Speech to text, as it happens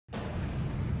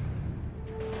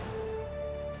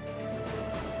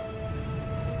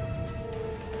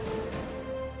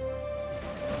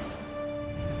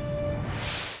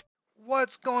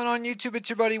What's going on YouTube?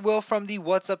 It's your buddy Will from the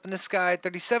What's Up in the Sky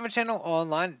 37 channel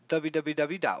online at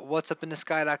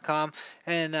www.whatsupinsky.com,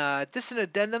 and this is an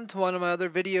addendum to one of my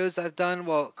other videos I've done,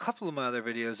 well, a couple of my other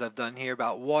videos I've done here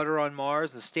about water on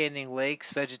Mars and standing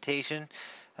lakes, vegetation,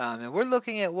 and we're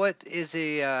looking at what is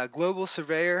a global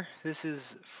surveyor. This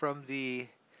is from the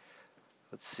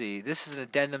Let's see, this is an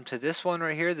addendum to this one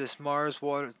right here, this Mars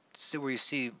water, where you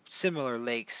see similar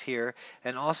lakes here,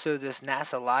 and also this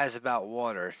NASA Lies About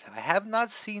Water. I have not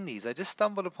seen these. I just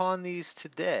stumbled upon these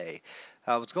today.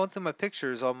 I was going through my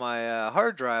pictures on my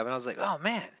hard drive, and I was like, oh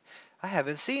man, I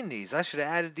haven't seen these. I should have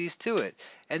added these to it.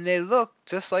 And they look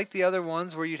just like the other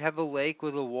ones where you'd have a lake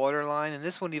with a water line, and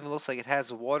this one even looks like it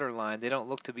has a water line. They don't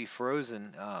look to be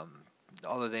frozen,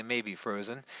 although they may be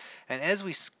frozen. And as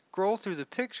we scroll through the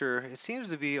picture, it seems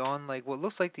to be on like what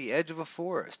looks like the edge of a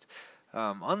forest.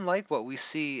 Unlike what we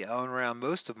see on around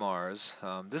most of Mars,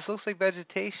 this looks like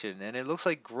vegetation, and it looks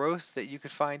like growth that you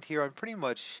could find here on pretty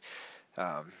much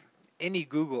um, any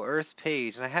Google Earth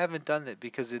page. And I haven't done that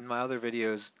because in my other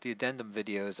videos, the addendum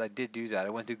videos, I did do that. I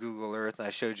went to Google Earth and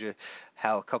I showed you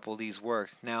how a couple of these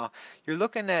worked. Now, you're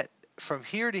looking at from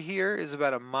here to here is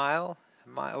about a mile.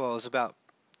 Well, it's about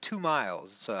 2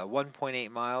 miles. It's 1.8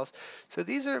 miles. So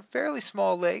these are fairly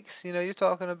small lakes. You know, you're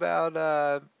talking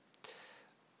about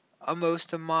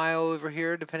almost a mile over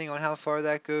here, depending on how far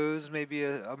that goes. Maybe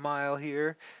a mile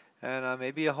here, and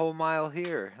maybe a whole mile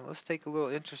here. And let's take a little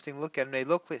interesting look at them. They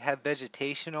look like have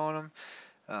vegetation on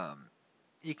them.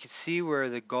 You can see where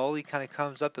the gully kind of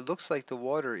comes up. It looks like the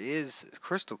water is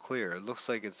crystal clear. It looks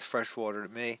like it's fresh water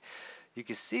to me. You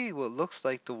can see what looks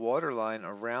like the water line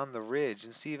around the ridge,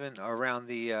 and see even around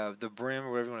the brim,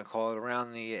 or whatever you want to call it,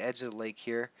 around the edge of the lake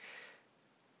here,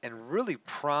 and really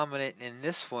prominent in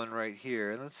this one right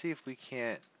here. And let's see if we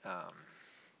can't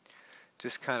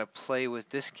just kind of play with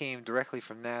this. Came directly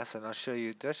from NASA, and I'll show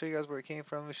you. Did I show you guys where it came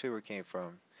from? Let me show you where it came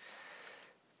from,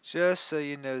 just so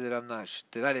you know that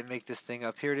that I didn't make this thing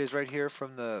up. Here it is right here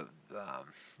from the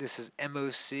this is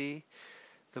MOC.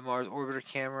 The Mars Orbiter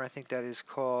camera, I think that is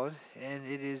called, and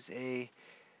it is a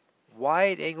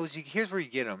wide angles. Here's where you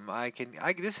get them.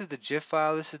 This is the GIF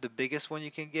file. This is the biggest one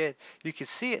you can get. You can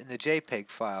see it in the JPEG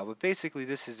file, but basically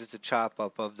this is just a chop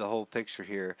up of the whole picture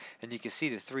here, and you can see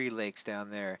the 3 lakes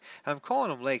down there. I'm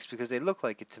calling them lakes because they look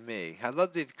like it to me. I'd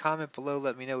love to comment below.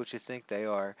 Let me know what you think they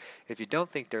are. If you don't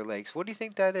think they're lakes, what do you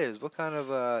think that is? What kind of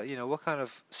what kind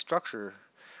of structure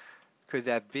could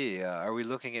that be? Are we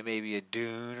looking at maybe a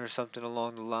dune or something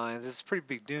along the lines? It's a pretty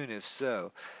big dune if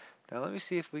so. Now let me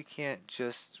see if we can't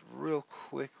just real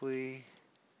quickly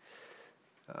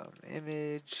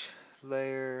image,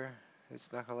 layer.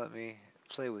 It's not going to let me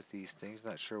play with these things,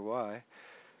 not sure why.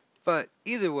 But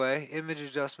either way, image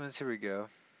adjustments, here we go.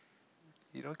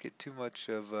 You don't get too much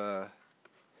of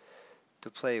to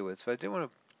play with, but I do want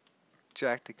to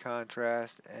jack the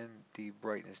contrast and the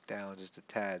brightness down just a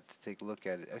tad to take a look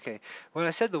at it. Okay, when I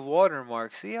said the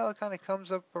watermark, see how it kind of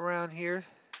comes up around here,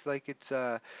 like it's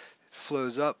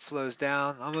flows up, flows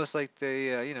down, almost like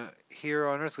the here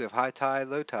on Earth we have high tide,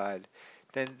 low tide.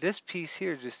 Then this piece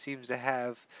here just seems to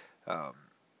have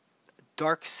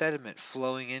dark sediment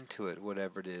flowing into it,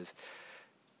 whatever it is.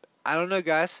 I don't know,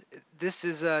 guys. This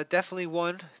is definitely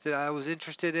one that I was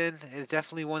interested in. It's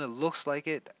definitely one that looks like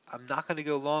it. I'm not going to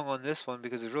go long on this one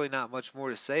because there's really not much more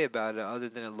to say about it other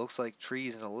than it looks like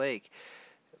trees in a lake.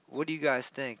 What do you guys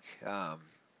think?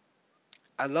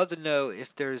 I'd love to know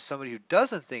if there's somebody who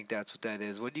doesn't think that's what that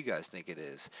is. What do you guys think it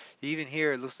is? Even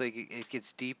here, it looks like it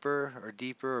gets deeper,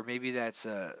 or maybe that's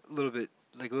a little bit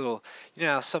like little. You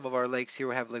know how some of our lakes here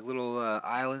will have like little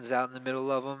islands out in the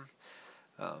middle of them.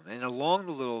 And along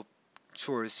the little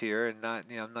shores here, and not,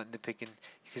 I'm not nitpicking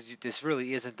because this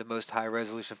really isn't the most high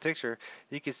resolution picture.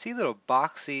 You can see little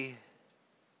boxy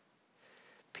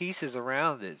pieces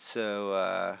around it.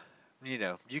 So,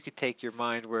 you could take your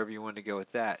mind wherever you want to go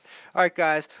with that. All right,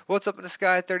 guys, What's Up in the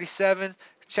Sky 37.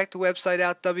 Check the website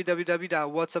out,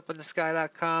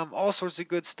 www.whatsupinsky.com. All sorts of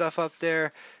good stuff up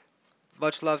there.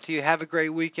 Much love to you. Have a great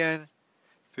weekend.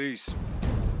 Peace.